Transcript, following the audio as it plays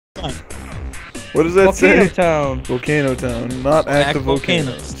What does that Volcano say? Town. Volcano Town, not active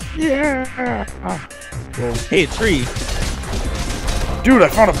volcanoes. Yeah. Well, Hey, a tree. dude, I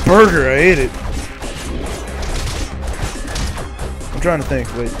found a burger. I ate it. I'm trying to think.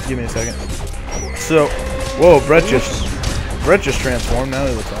 Wait, give me a second. So, whoa, Brett just transformed. Now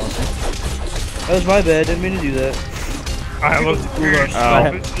he looks awesome. That was my bad. Didn't mean to do that. I love the cooler.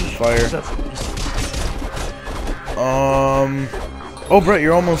 Ow, fire. Oh, Brett,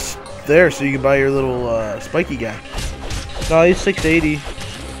 you're almost there, so you can buy your little spiky guy. No, he's 680.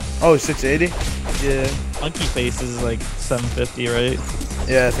 Oh, he's 680? Yeah. Monkey face is like 750, right?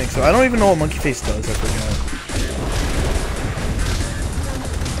 Yeah, I think so. I don't even know what monkey face does. I forgot.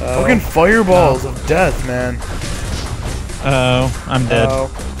 Fucking fireballs of death, man. Oh, I'm dead.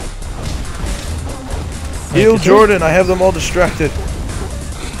 Heal Jordan, I have them all distracted.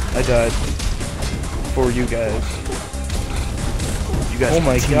 I died. For you guys. You guys. Oh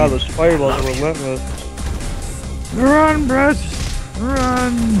my god, those fireballs are relentless. Run, Brett!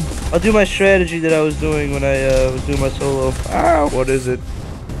 Run! I'll do my strategy that I was doing when I was doing my solo. Ow! What is it?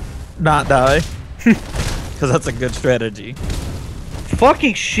 Not die. Because that's a good strategy.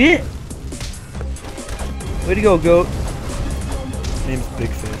 Fucking shit! Way to go, goat. Name's Big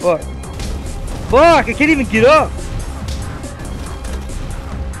Face. Fuck. Fuck! I can't even get up!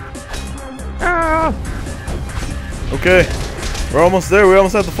 Ah! Okay. We're almost there. We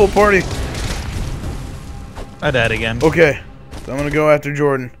almost have the full party. I died again. Okay. So I'm gonna go after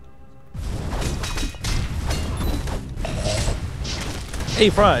Jordan. Hey,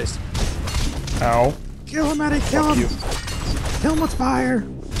 fries. Ow. Kill him, Eddie. Kill Fuck him. you. Kill him with fire.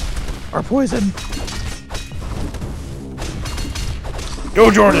 Or poison. Go,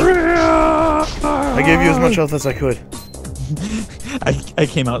 Jordan! I gave you as much health as I could. I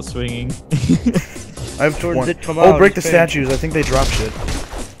came out swinging. I have Jordan one. did come Oh, out, break the he's faint. statues. I think they drop shit.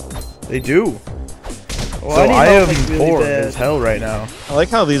 They do. Well, So need I help, am like, really bored bad. as hell right now. I like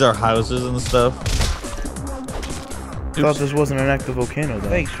how these are houses and stuff. I thought this wasn't an active volcano though.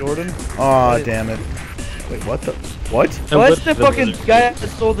 Thanks, Jordan. Aw, Wait. damn it. Wait, what the? What? Well, that's the fucking guy that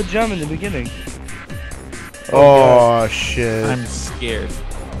stole the gem in the beginning. Oh, shit. I'm scared.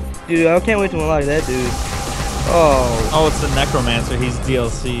 Dude, I can't wait to unlock that dude. Oh. Oh, it's the Necromancer. He's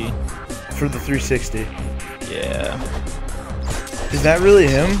DLC. For the 360. Yeah. Is that really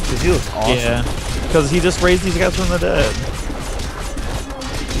him? Because he looks awesome. Yeah. Because he just raised these guys from the dead.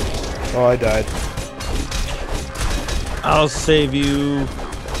 Oh, I died. I'll save you.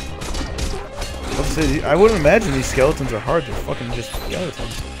 I wouldn't imagine these skeletons are hard. They're fucking just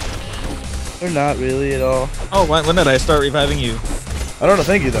skeletons. They're not really at all. Oh, when did I start reviving you? I don't know.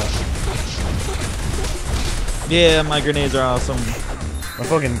 Thank you, though. Yeah, my grenades are awesome. My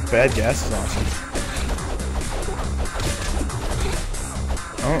fucking bad gas is awesome.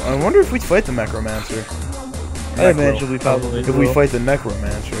 I wonder if we fight the Necromancer. I imagine we probably If will. we fight the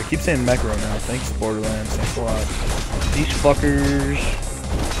Necromancer. I keep saying Necro now. Thanks, Borderlands. Thanks a lot. These fuckers.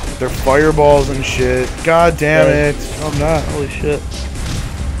 They're fireballs and shit. God damn it. No, I'm not. Holy shit.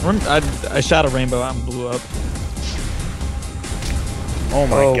 I shot a rainbow out and blew up. Oh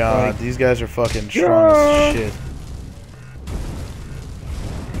my Oh god. my- These guys are fucking strong as shit.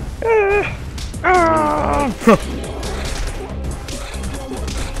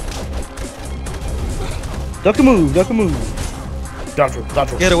 Duck a move, duck a move. Dodge.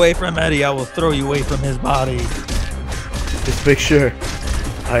 Get away from Eddie. I will throw you away from his body. Just make sure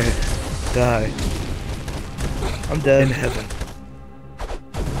I die I'm dead. in heaven.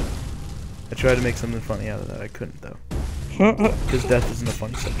 I tried to make something funny out of that. I couldn't, though. Because death isn't a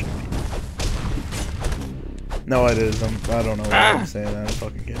funny subject. No, it is. I don't know why I'm saying that. I'm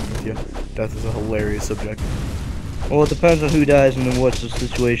fucking kidding with you. Death is a hilarious subject. Well, it depends on who dies and then what's the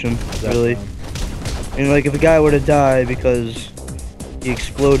situation, really. Death, I mean, like, if a guy were to die because he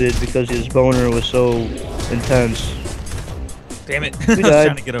exploded because his boner was so intense. Damn it. I was died.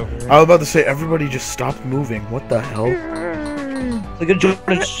 trying to get over it. I was about to say, everybody just stopped moving. What the hell? Look at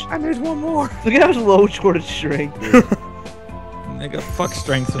Jordan's. I need one more. Look at how low Jordan's strength is. Nigga, fuck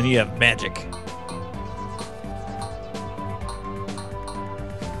strength when you have magic.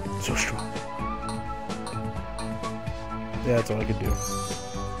 So strong. Yeah, that's all I could do.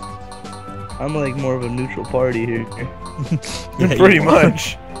 I'm like more of a neutral party here. Yeah, Pretty you are.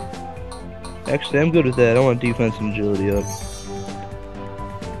 much. Actually, I'm good with that. I want defense and agility up.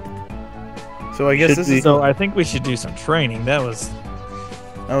 So I guess Should this be. is So I think we should do some training. Those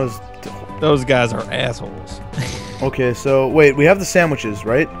guys are assholes. okay. So wait, we have the sandwiches,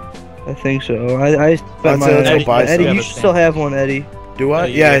 right? I think so. I spent Let's mine. go buy Eddie, some. you should still have one, Eddie. Do I?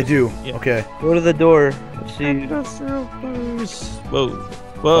 Yeah, Yeah, I you do. yeah. Okay. Go to the door. Let's see. Whoa.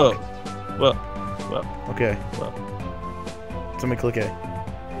 Whoa. Fuck. Whoa. Whoa. Okay. Whoa. Somebody click A.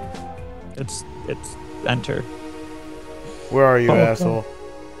 It's enter. Where are you, Oh, asshole?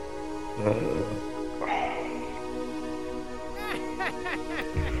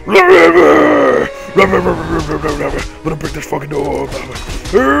 I'm gonna break this fucking door.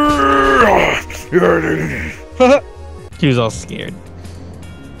 He was all scared.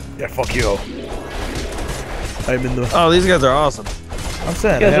 Yeah, fuck you. I'm in the. Oh, these guys are awesome. I'm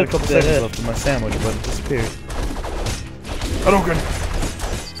saying You I guys had a look couple dead. seconds left in my sandwich, but it disappeared.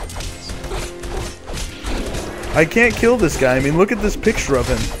 I can't kill this guy. I mean, look at this picture of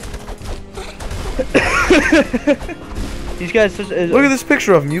him. These guys just. Look at this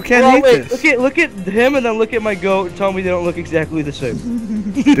picture of him. You can't Oh, hate wait, this. look at him and then look at my goat and tell me they don't look exactly the same.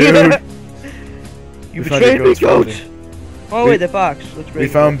 Dude. You We found your betrayed me, goat's goat! body. Oh wait, that box. Let's break We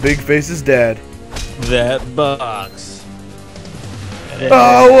it. found Big Face's dad. That box.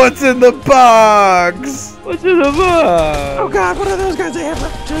 Oh, what's in the box? What's in the box? Oh god, what are those guys? They have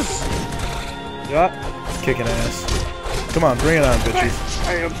just. Yeah. Kicking ass. Come on, bring it on, bitches.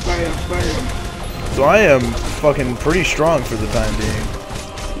 Bam. So I am fucking pretty strong for the time being.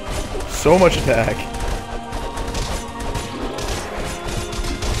 So much attack.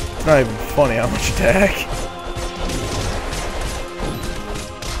 It's not even funny how much attack.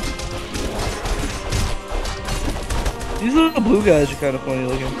 These little blue guys are kind of funny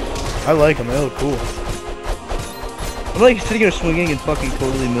looking. I like them, they look cool. I'm like sitting here swinging and fucking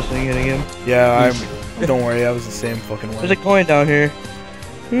totally missing hitting him. Yeah, don't worry, I was the same fucking There's way. a coin down here.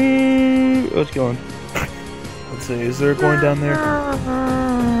 Oh, it's going. Let's see, is there a coin down there?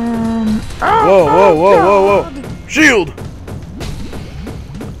 Whoa, whoa, whoa, whoa, whoa! Shield!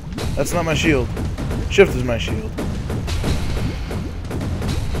 That's not my shield. Shift is my shield.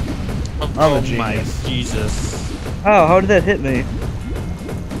 I'm a Oh genius. my Jesus. Oh, how did that hit me?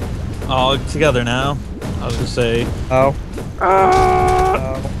 All together now. I was gonna say. Ow.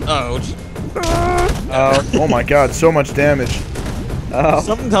 Ow. Ouch. Ow. Oh my god, so much damage. Ow.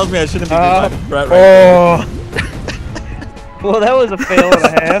 Something tells me I shouldn't be doing that right Oh! Well, that was a fail and a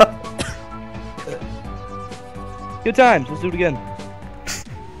half. Good times. Let's do it again.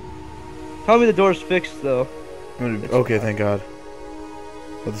 Tell me the door's fixed, though. Okay, thank god.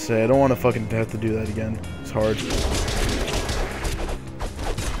 What to say? I don't want to fucking have to do that again. It's hard.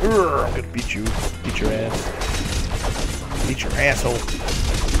 Urgh, I'm gonna beat you. Beat your ass. Beat your asshole.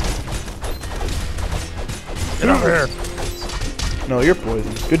 Get over here. No, you're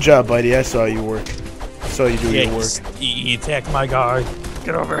poisoned. Good job, Bitey. I saw you work. I saw you do your work. He attacked my guy.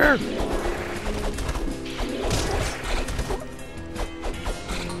 Get over here.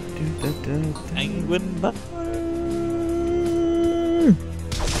 Penguin butter.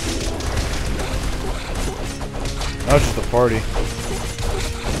 That was just a party.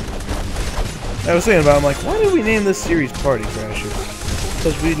 I was thinking about it, I'm like, why did we name this series Party Crashers?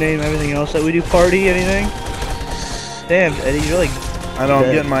 Because we name everything else that we do party anything. Damn, Eddie, you're like. I know, I'm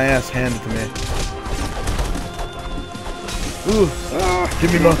dead. getting my ass handed to me. Ooh,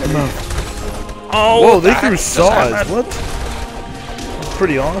 give me mouth to mouth. Oh, Whoa, they threw saws. What? That's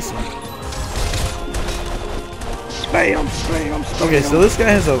pretty awesome. Spam, spam, spam. Okay, so this guy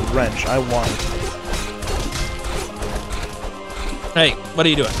has a wrench. I want it. Hey, what are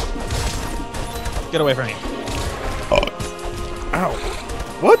you doing? Get away from me. Ow.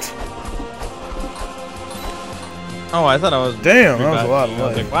 What? Oh, I thought I was. Damn, that was a lot of I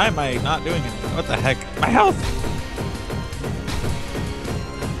was life. like, why am I not doing it? What the heck? My health!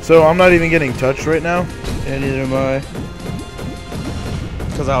 So I'm not even getting touched right now? Yeah, neither am I.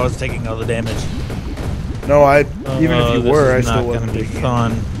 Because I was taking all the damage. No, even if you this were, I is still not wasn't gonna be taking it.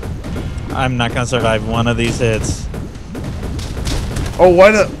 fun. I'm not gonna survive one of these hits. Oh,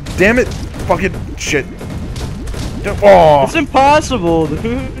 why the... Damn it. Fucking shit. Oh, It's impossible,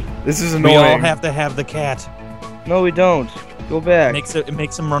 dude. this is We all annoying. have to have the cat. No, we don't. Go back. It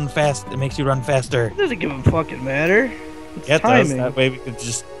makes him run fast. It makes you run faster. It doesn't give a fucking matter. It's Yeah, it does. timing. That way we could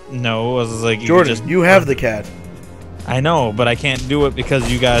just know. I was like, you could Jordan, just, you have the cat. I know, but I can't do it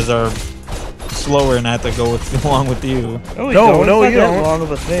because you guys are slower and I have to go along with you. No, we No, don't. no, it's you not that don't. long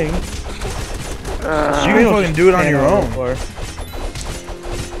of a thing. You can fucking do it on your own.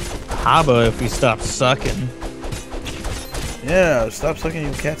 Haba if we stop sucking. Yeah, stop sucking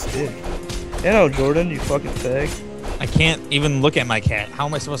your cat's dick. You know, Jordan, you fucking fag. I can't even look at my cat. How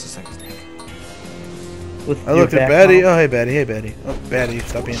am I supposed to suck his dick? With I your looked at back Batty. mouth. Oh, hey, Batty. Hey, Batty. Oh, Batty,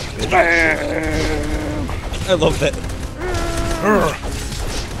 stop being a bitch. I love that. Urgh.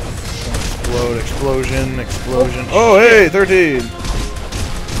 Explode, explosion, explosion. Oh, hey, 13.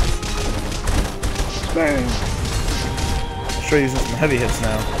 try using some heavy hits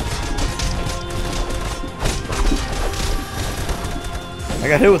now. I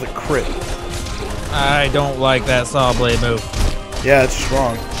got hit with a crit. I don't like that saw blade move. Yeah, it's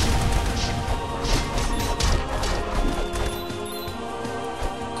strong.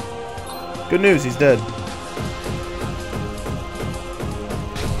 Good news, he's dead.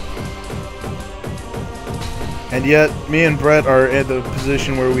 And yet, me and Brett are at the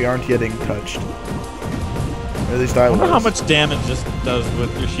position where we aren't getting touched. Or at least I was. I wonder how much damage this does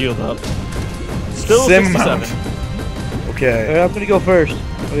with your shield up. Still Same 67. amount. Okay. Alright, I'm gonna go first.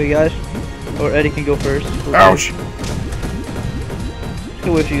 Okay, guys? Or Eddie can go first. Okay. Ouch! Just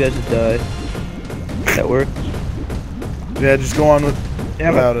gonna wait for you guys to die. That work? Yeah, just go on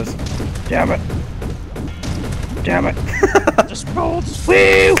without us. Damn it. Damn it. Just roll.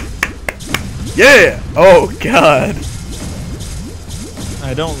 Woo! Yeah! Oh, God.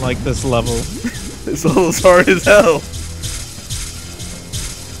 I don't like this level. This level's hard as hell.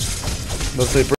 Let's say